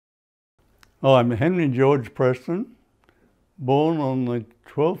I'm Henry George Preston, born on the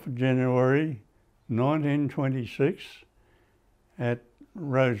 12th of January 1926 at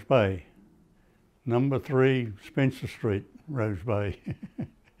Rose Bay, number 3 Spencer Street, Rose Bay.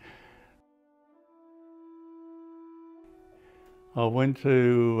 I went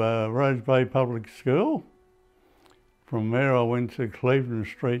to Rose Bay Public School. From there I went to Cleveland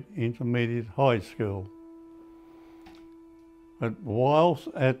Street Intermediate High School. But whilst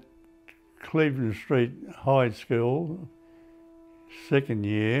at Cleveland Street High School, second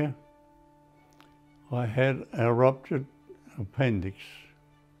year, I had a ruptured appendix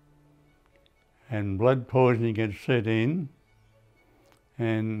and blood poisoning had set in,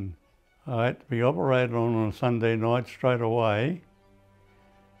 and I had to be operated on a Sunday night straight away,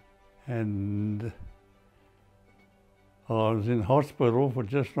 and I was in hospital for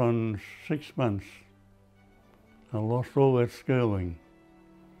just on 6 months. I lost all that schooling.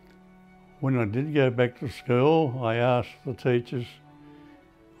 When I did go back to school, I asked the teachers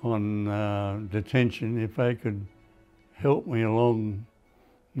on detention if they could help me along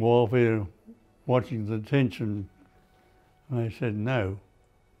while we were watching the detention. And they said no.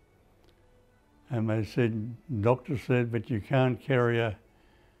 And they said, doctor said, but you can't carry a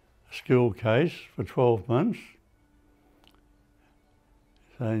school case for 12 months.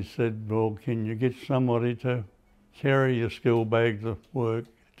 So they said, well, can you get somebody to carry your school bag to work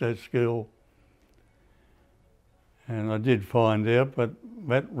at that school? And I did find out, but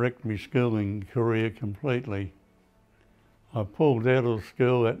that wrecked my schooling career completely. I pulled out of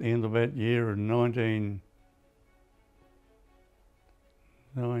school at the end of that year in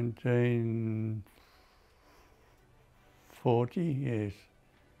 1940, yes.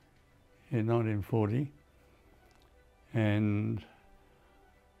 In 1940. And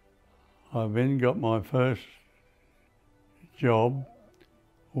I then got my first job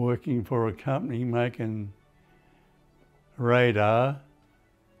working for a company making radar,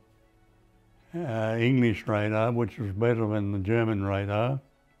 English radar, which was better than the German radar.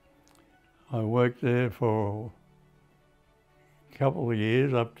 I worked there for a couple of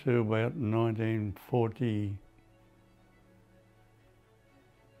years up to about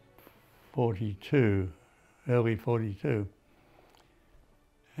 1942, early 42.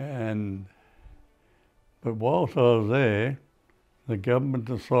 But whilst I was there, the government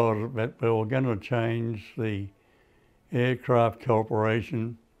decided that they were going to change the aircraft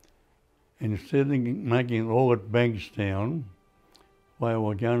corporation. Instead of making it all at Bankstown, they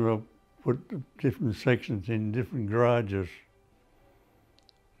were going to put different sections in different garages.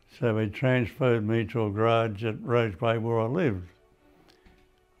 So they transferred me to a garage at Rose Bay where I lived.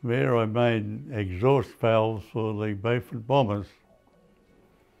 There I made exhaust valves for the Beaufort bombers.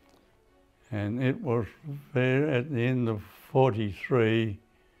 And it was there at the end of 43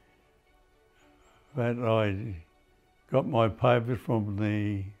 that I got my papers from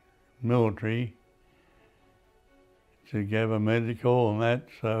the military to give a medical and that,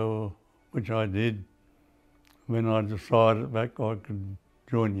 so, which I did when I decided that I could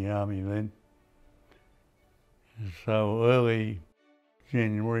join the army then. So early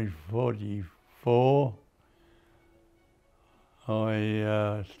January 44,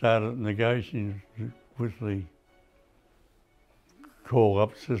 I started negotiations with the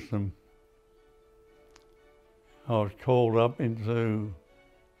call-up system. I was called up into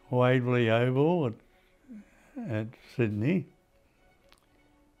Waverley Oval at Sydney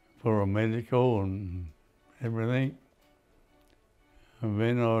for a medical and everything. And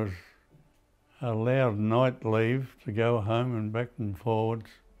then I was allowed night leave to go home and back and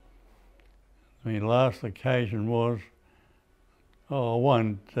forwards. My last occasion was, I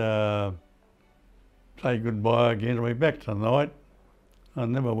won't say goodbye again, I'll be back tonight. I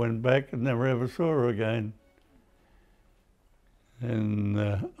never went back and never ever saw her again. And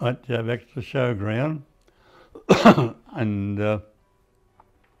I'd go back to the showground and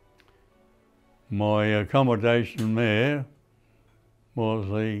my accommodation there was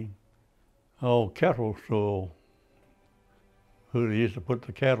the old cattle stall, who they used to put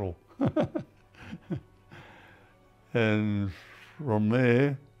the cattle. And from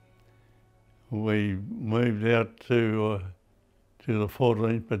there, we moved out to the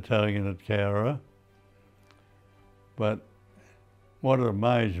 14th Battalion at Cowra. But what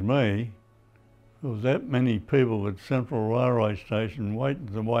amazed me was that many people at Central Railway Station waiting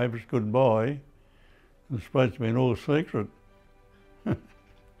to wave us goodbye. It was supposed to be all secret.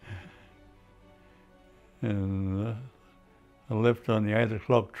 And I left on the 8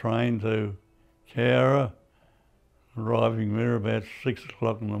 o'clock train to Cowra, arriving there about 6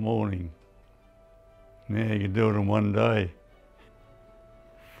 o'clock in the morning. Now you can do it in one day.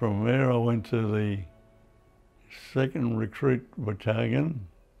 from there I went to the 2nd Recruit Battalion,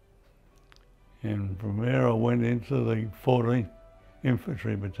 and from there I went into the 14th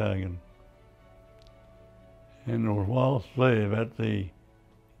Infantry Battalion. And it was whilst there that the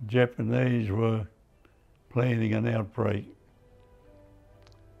Japanese were planning an outbreak.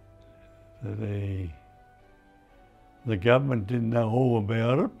 The government didn't know all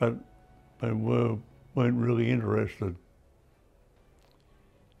about it, but they weren't really interested.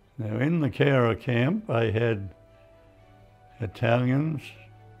 Now in the Cowra camp they had Italians,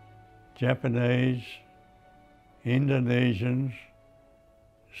 Japanese, Indonesians,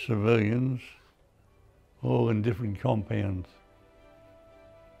 civilians, all in different compounds.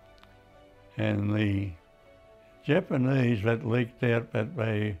 And the Japanese that leaked out that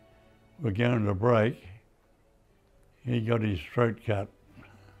they were going to break, he got his throat cut.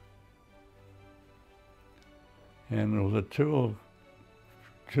 And it was at 2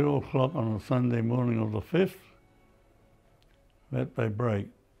 o'clock on a Sunday morning of the 5th that they break.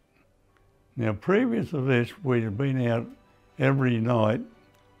 Now previous to this, we had been out every night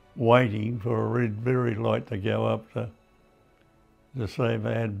waiting for a red very light to go up to say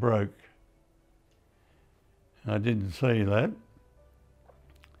they had broke. I didn't see that,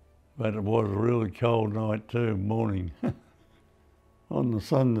 but it was a really cold night too, morning. On the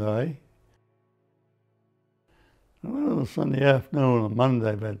Sunday, well, the Sunday afternoon on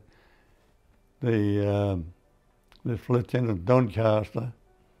Monday, but this Lieutenant Doncaster,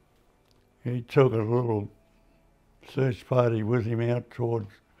 he took a little search party with him out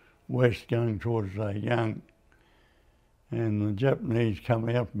towards west, going towards Young, and the Japanese come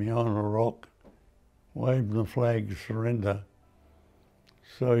out behind a rock, waving the flag of surrender.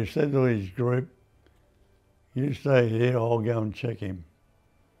 So he said to his group, "You stay here, I'll go and check him."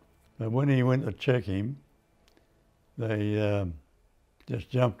 But when he went to check him, they just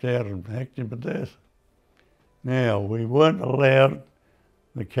jumped out and hacked him to death. Now, we weren't allowed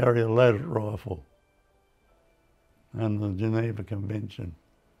to carry a loaded rifle under the Geneva Convention.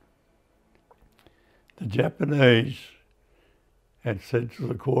 The Japanese had said to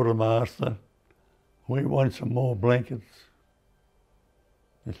the quartermaster, "We want some more blankets.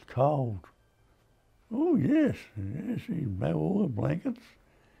 It's cold." "Oh yes, yes, you have all the blankets."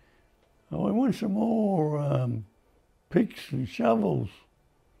 "Oh, we want some more picks and shovels."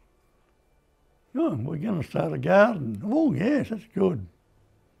 "Oh, we're going to start a garden." "Oh yes, that's good."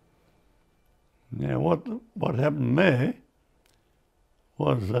 Now what happened there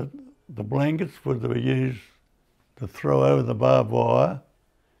was that the blankets were to be used to throw over the barbed wire,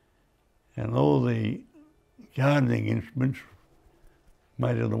 and all the gardening instruments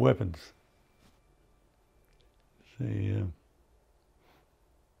made into weapons. The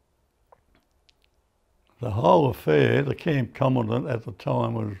whole affair, the camp commandant at the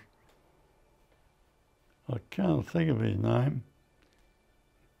time was, I can't think of his name.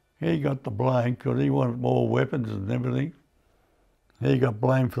 He got the blame because he wanted more weapons and everything. He got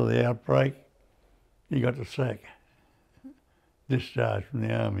blamed for the outbreak. He got the sack, discharged from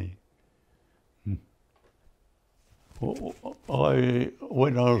the army. I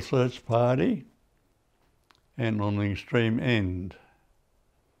went on a search party and on the extreme end.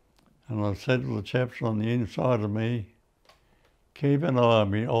 And I said to the chaps on the inside of me, "Keep an eye on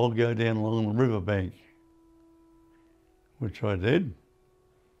me, I'll go down along the riverbank," which I did.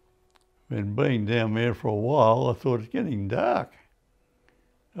 And being down there for a while, I thought, it's getting dark.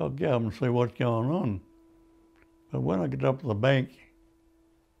 I'll go up and see what's going on. But when I get up to the bank,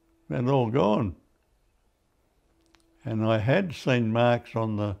 they're all gone. And I had seen marks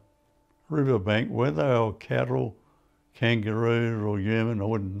on the riverbank, whether they were cattle, kangaroos or human, I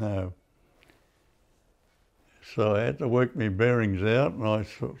wouldn't know. So I had to work my bearings out, and I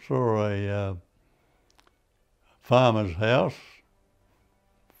saw a farmer's house.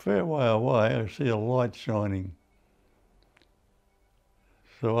 A fair way away, I see a light shining.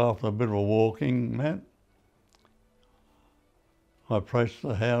 So after a bit of a walking, I approached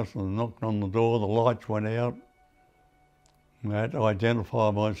the house and knocked on the door. The lights went out. I had to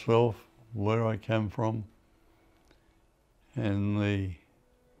identify myself, where I came from, and they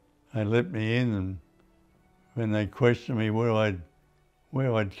let me in. And when they questioned me where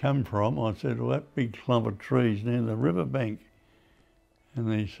I'd come from, I said, "Well, that big clump of trees near the riverbank." And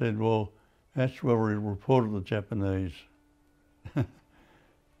they said, "Well, that's where we reported the Japanese."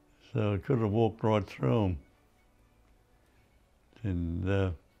 So I could have walked right through them.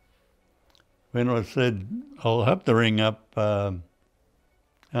 And when I said, "I'll have to ring up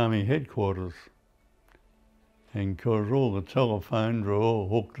Army headquarters," and because all the telephones were all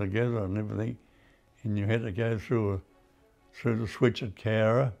hooked together and everything, and you had to go through through the switch at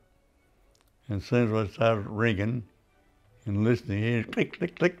Cowra, and as soon as I started ringing and listening here, click,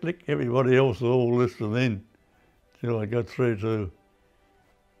 click, click, click, everybody else was all listening in till I got through to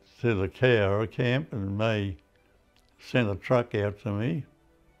the Cowra camp, and they sent a truck out to me.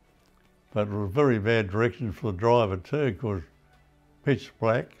 But it was very bad directions for the driver too, because pitch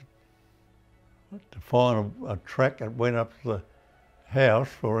black. To find a track that went up to the house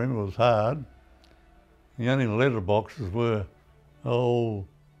for him was hard. The only letterboxes were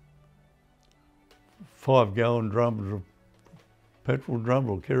 5-gallon drums of petrol drums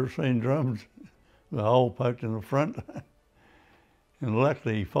or kerosene drums, the hole poked in the front. And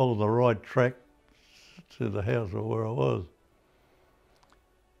luckily he followed the right track to the house or where I was.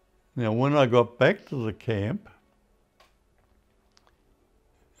 Now when I got back to the camp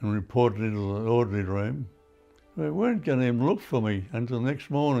and reported into the orderly room, they weren't going to even look for me until the next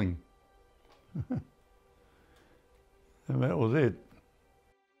morning. And that was it.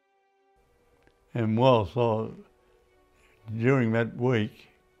 And during that week,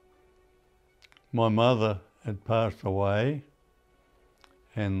 my mother had passed away,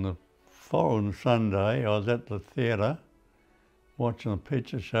 and the following Sunday I was at the theatre watching a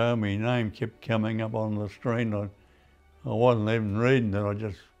picture show. My name kept coming up on the screen. I wasn't even reading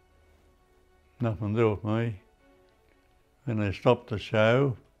it, nothing to do with me. When they stopped the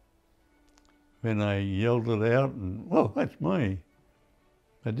show, when they yelled it out, and, well, that's me.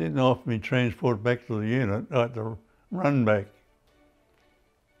 They didn't offer me transport back to the unit. I had to run back.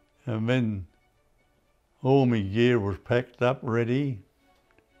 And then all my gear was packed up, ready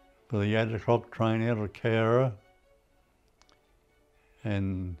for the 8 o'clock train out of Cowra.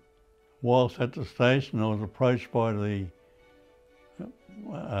 And whilst at the station, I was approached by the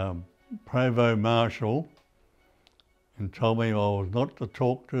Provost Marshal and told me I was not to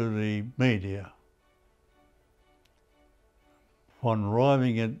talk to the media. Upon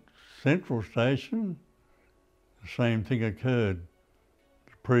arriving at Central Station, the same thing occurred.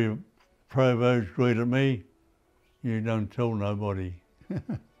 The Provost greeted me, "You don't tell nobody." I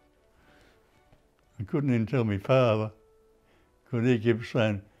couldn't even tell my father, because he kept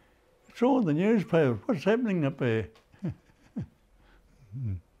saying, "It's all in the newspaper, what's happening up there?"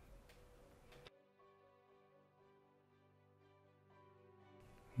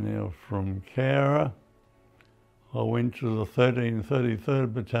 Now from Cowra, I went to the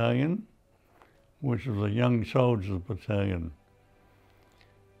 1333rd Battalion, which was a young soldiers battalion.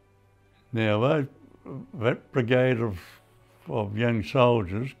 Now that brigade of young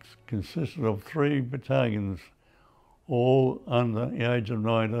soldiers consisted of 3 battalions, all under the age of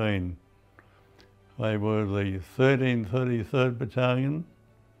 19. They were the 1333rd Battalion,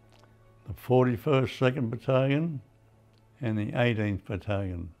 the 41st 2nd Battalion, and the 18th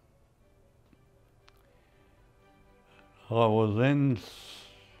Battalion. I was then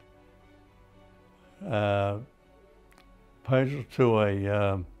posted to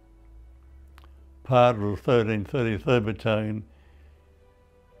a part of the 1333rd Battalion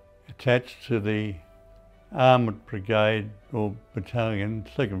attached to the Armoured Brigade or Battalion,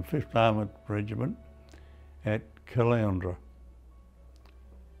 2nd 5th Armoured Regiment at Caloundra.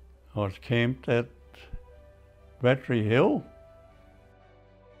 I was camped at Battery Hill.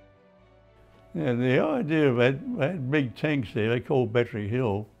 Now the idea of that big tanks there, they called Battery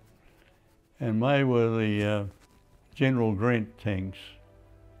Hill, and they were the General Grant tanks.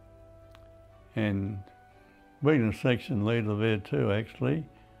 And being a section leader there too, actually,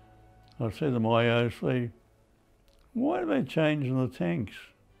 I said to my OC, "Why are they changing the tanks?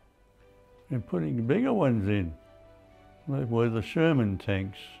 They're putting bigger ones in." They were the Sherman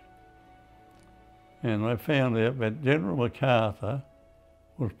tanks. And I found out that General MacArthur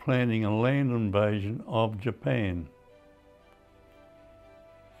was planning a land invasion of Japan.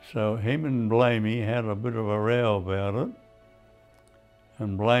 So him and Blamey had a bit of a row about it.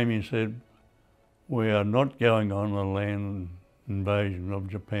 And Blamey said, "We are not going on a land invasion of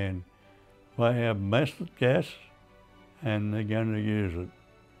Japan. They have mustard gas and they're going to use it.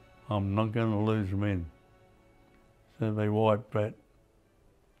 I'm not going to lose men." So they wiped that.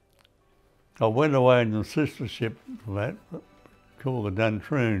 I went away in the sister ship for that, called the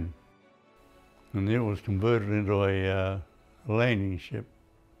Duntroon, and it was converted into a landing ship.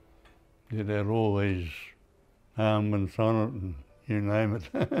 It had all these armaments on it and you name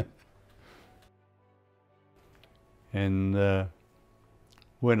it. And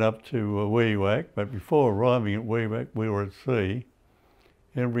went up to WWII, but before arriving at WWII, we were at sea.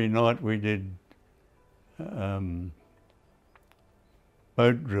 Every night we did boat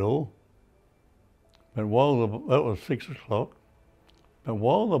drill, but that was 6 o'clock, but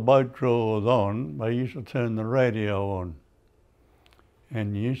while the boat drill was on, they used to turn the radio on.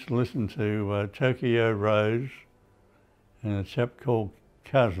 and used to listen to Tokyo Rose and a chap called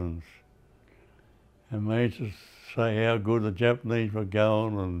Cousins. And they used to say how good the Japanese were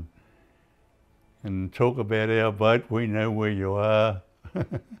going and talk about our boat, we know where you are.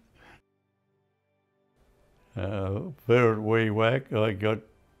 There at WWII, I got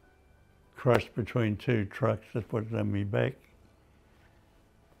crushed between two trucks, that's what done me back.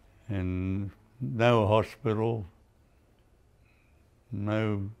 And no hospital,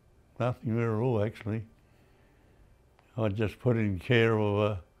 nothing there at all actually. I just put in care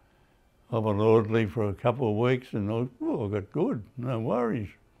of an orderly for a couple of weeks and I got good, no worries.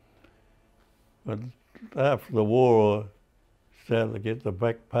 But after the war, I started to get the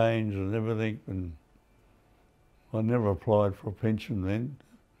back pains and everything, and I never applied for a pension then.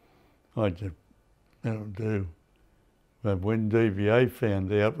 I just, that'll do. But when DVA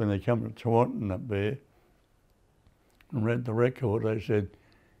found out, when they come to Taunton up there and read the record, they said,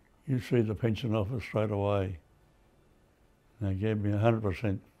 you see the pension office straight away. And they gave me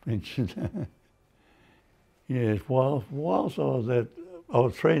 100% pension. Yes, whilst I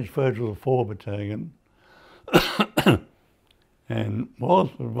was transferred to the 4 Battalion, and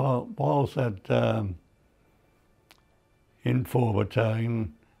whilst at in 4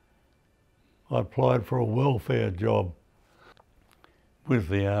 Battalion, I applied for a welfare job with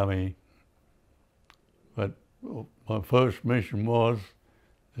the Army. But my first mission was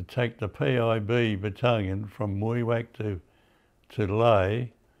to take the PIB battalion from WWII to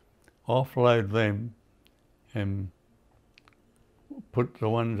Lae, offload them and put the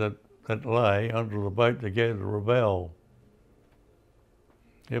ones at Lae onto the boat to go to Ravel.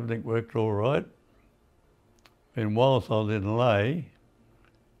 Everything worked all right. And whilst I was in Lae,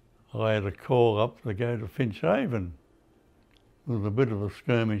 I had a call up to go to Finchhaven. There was a bit of a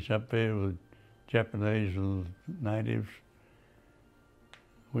skirmish up there with Japanese and natives.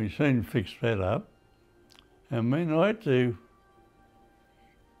 We soon fixed that up. And then I had to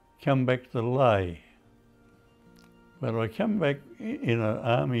come back to Lae. But I come back in an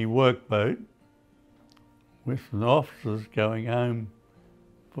army workboat with some officers going home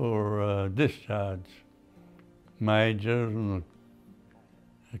for discharge. Majors and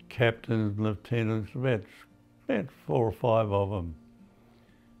the captains, lieutenants, about 4 or 5 of them.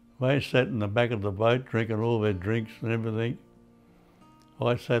 They sat in the back of the boat drinking all their drinks and everything.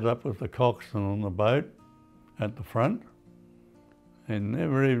 I sat up with the coxswain on the boat at the front and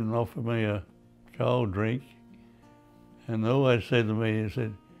never even offered me a cold drink. And all they said to me, he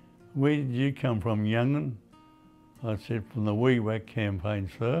said, where did you come from, young'un? I said, from the WWII campaign,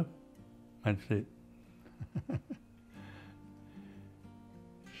 sir. That's it.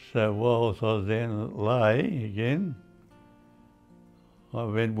 So whilst I was down at Lae again, I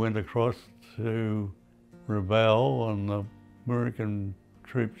then went across to Ravel on the American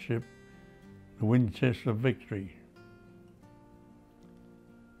troop ship, the Winchester Victory.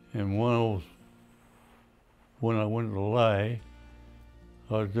 And when I went to Lae,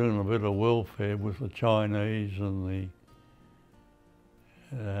 I was doing a bit of welfare with the Chinese and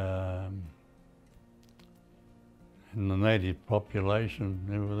the native population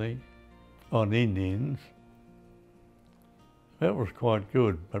and everything, on Indians. That was quite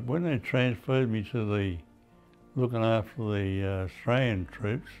good. But when they transferred me to looking after the Australian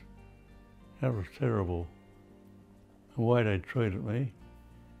troops, that was terrible, the way they treated me.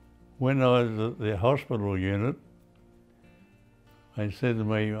 When I was at the hospital unit, they said to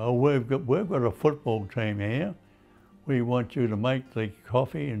me, oh, we've got a football team here. We want you to make the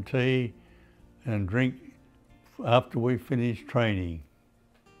coffee and tea and drink after we finish training.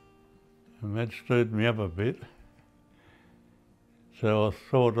 And that stirred me up a bit. So I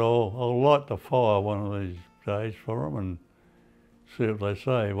thought, I'll light the fire one of these days for them and see what they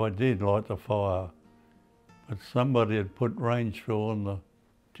say. Well, I did light the fire, but somebody had put range fuel on the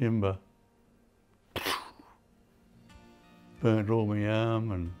timber. Burnt all my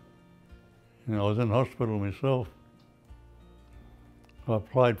arm, and I was in hospital myself. I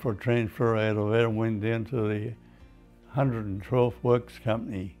applied for a transfer out of there and went down to the 112th Works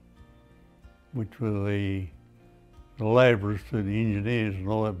Company, which were the labourers to the engineers and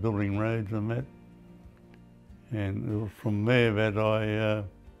all that, building roads and that. And it was from there that I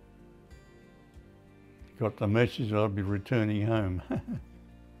got the message I'd be returning home.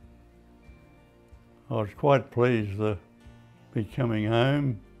 I was quite pleased to be coming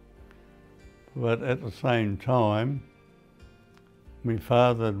home, but at the same time, my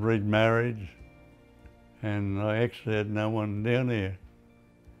father had remarried and I actually had no one down there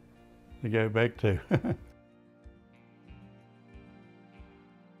to go back to.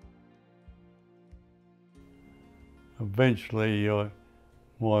 Eventually I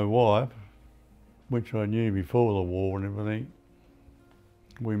my wife, which I knew before the war and everything,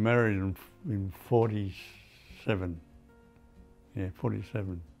 we married in 47. Yeah,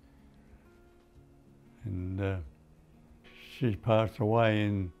 47. And she passed away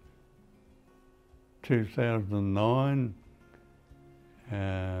in 2009,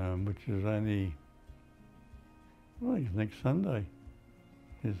 which is only, I think it's next Sunday,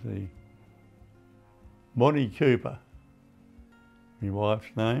 is the Bonnie Cooper, my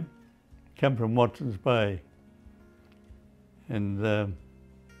wife's name, come from Watson's Bay. And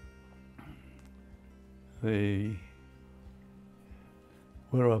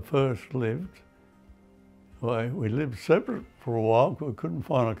where I first lived, we lived separate for a while because we couldn't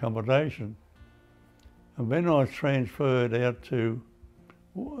find accommodation. And then I was transferred out to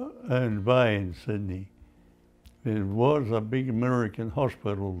Owens Bay in Sydney. There was a big American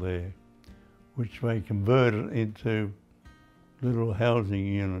hospital there, which they converted into little housing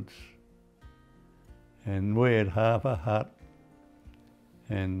units. And we had half a hut,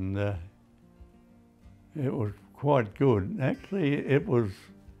 and it was quite good. Actually, it was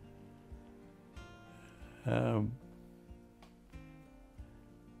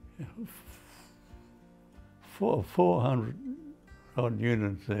 400 odd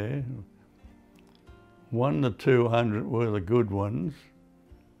units there. 1 to 200 were the good ones,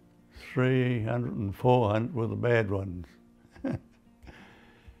 300 and 400 were the bad ones.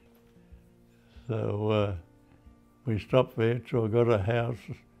 So we stopped there till I got a house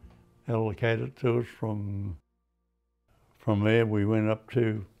allocated to us. From there we went up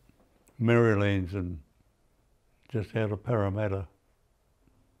to Marylands and just out of Parramatta.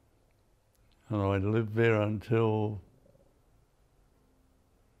 And I lived there until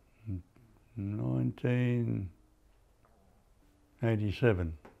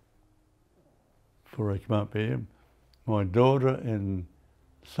 1987 before I came up here. My daughter and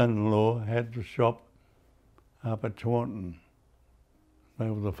son-in-law had the shop up at Taunton. They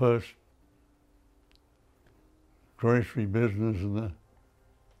were the first grocery business in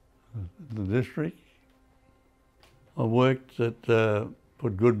the district. I worked at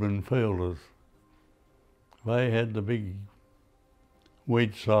Put Goodman Fielders. They had the big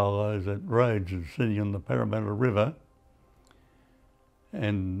wheat silos at Rhodes and sitting on the Parramatta River,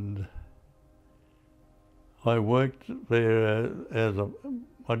 and I worked there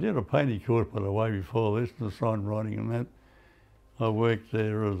I did a painting course by the way before this, the sign writing and that. I worked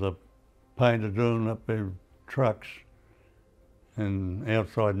there as a painter doing up their trucks and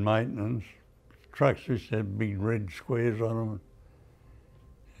outside maintenance. Trucks used to have big red squares on them.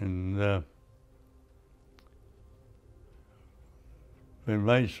 And when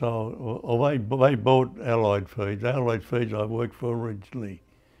they sold, or they bought Allied Feeds. Allied Feeds I worked for originally,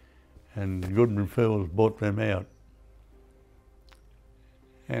 and Goodman Fielders bought them out.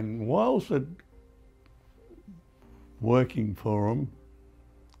 And whilst working for them,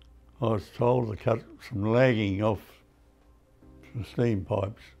 I was told to cut some lagging off the steam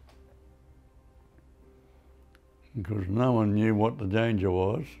pipes because no one knew what the danger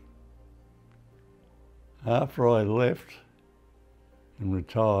was. After I left and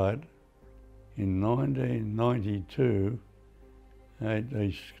retired in 1992,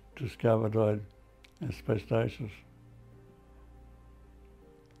 they discovered I had asbestosis.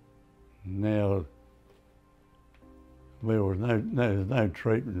 Now, there was no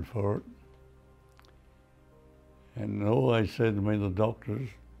treatment for it. And all they said to me, the doctors,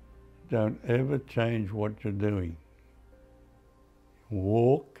 don't ever change what you're doing.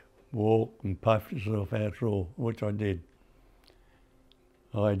 Walk, and puff yourself out raw, which I did.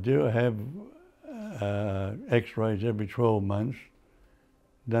 I do have x-rays every 12 months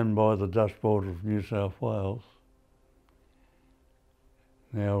done by the Dust Board of New South Wales.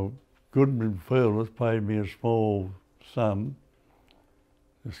 Now, Goodman Fielders paid me a small sum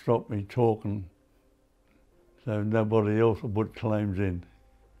to stop me talking so nobody else would put claims in.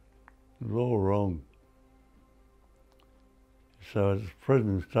 It was all wrong. So at the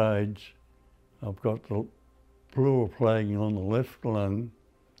present stage, I've got the pleural plague on the left lung,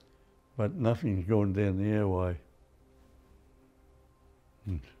 but nothing's going down the airway.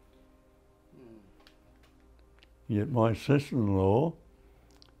 Yet my sister-in-law,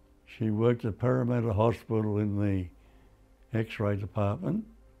 she worked at Parramatta Hospital in the X-ray department,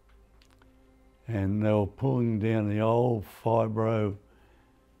 and they were pulling down the old fibro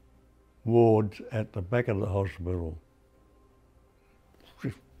wards at the back of the hospital.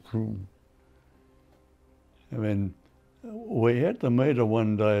 I mean, we had to meet her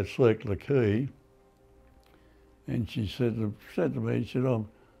one day at Circular Quay, and she said to me, she said,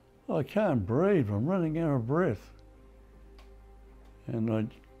 I can't breathe, I'm running out of breath. And I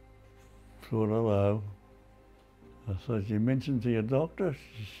thought, hello. I said, you mentioned to your doctor?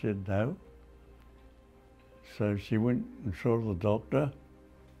 She said, no. So she went and saw the doctor,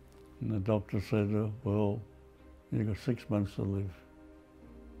 and the doctor said, well, you've got 6 months to live.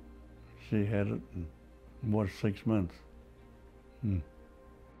 She had it and watched 6 months.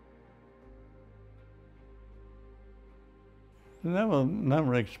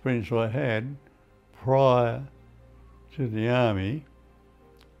 Another experience I had prior to the army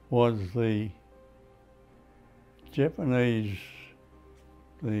was the Japanese,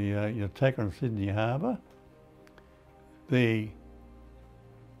 the attack on Sydney Harbour. The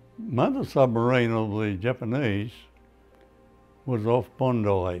mother submarine of the Japanese was off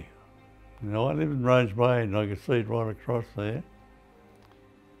Bondi. Now I live in Rose Bay and I could see it right across there.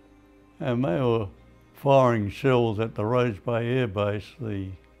 And they were firing shells at the Rose Bay Air Base, the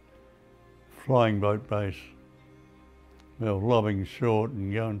flying boat base. They were lobbing short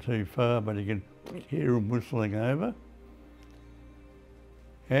and going too far, but you could hear them whistling over.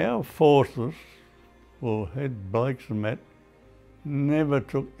 Our forces, well, head blokes and that, never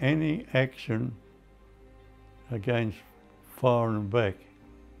took any action against firing them back.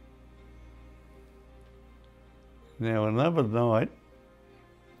 Now another night,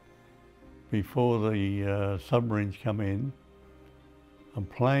 before the submarines come in, a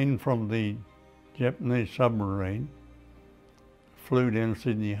plane from the Japanese submarine flew down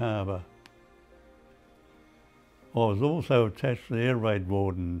Sydney Harbour. I was also attached to the air raid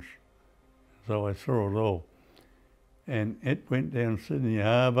wardens, so I saw it all. And it went down Sydney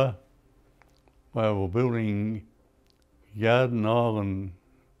Harbour. They were building Garden Island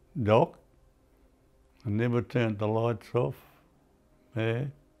dock. I never turned the lights off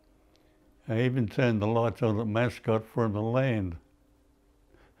there. I even turned the lights on at Mascot for the land.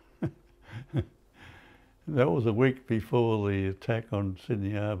 That was a week before the attack on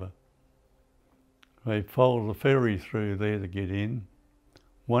Sydney Harbour. They followed the ferry through there to get in.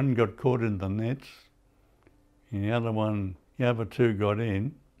 One got caught in the nets, and the other two got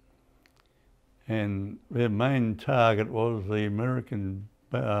in. And their main target was the American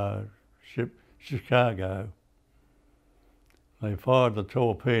ship Chicago. They fired the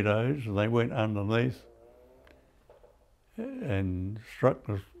torpedoes and they went underneath and struck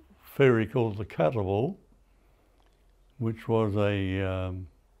the ferry called the Cuttable, which was a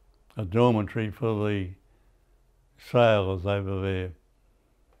dormitory for the sailors over there.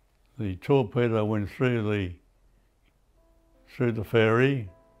 The torpedo went through the ferry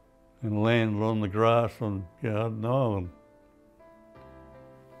and landed on the grass on Garden Island.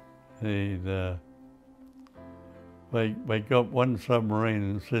 They got one submarine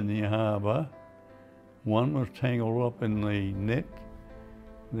in Sydney Harbour. One was tangled up in the net.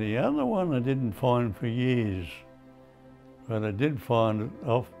 The other one I didn't find for years, but I did find it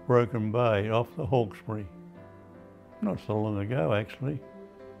off Broken Bay, off the Hawkesbury. Not so long ago, actually.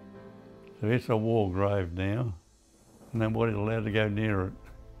 So it's a war grave now. Nobody's allowed to go near it.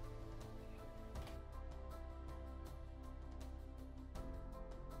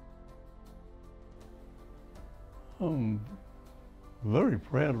 I'm very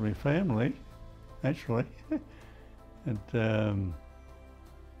proud of my family, actually.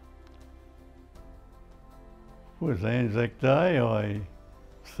 With Anzac Day, I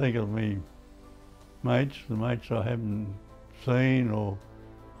think of me mates, the mates I haven't seen or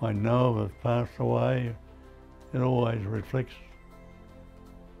I know have passed away. It always reflects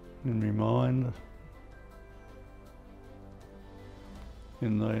in my mind.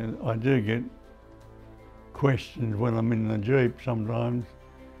 And I do get questions when I'm in the Jeep sometimes.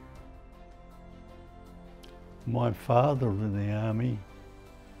 My father was in the army.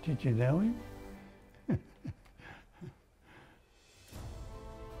 Did you know him?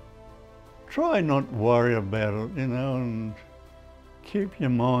 Try not to worry about it, and keep your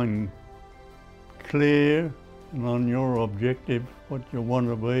mind clear and on your objective, what you want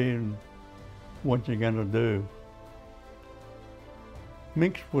to be and what you're going to do.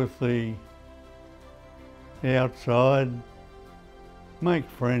 Mix with the outside, make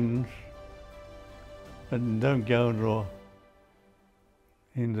friends, but don't go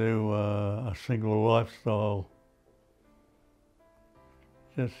into a single lifestyle.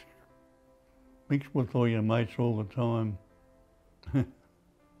 Just mix with all your mates all the time.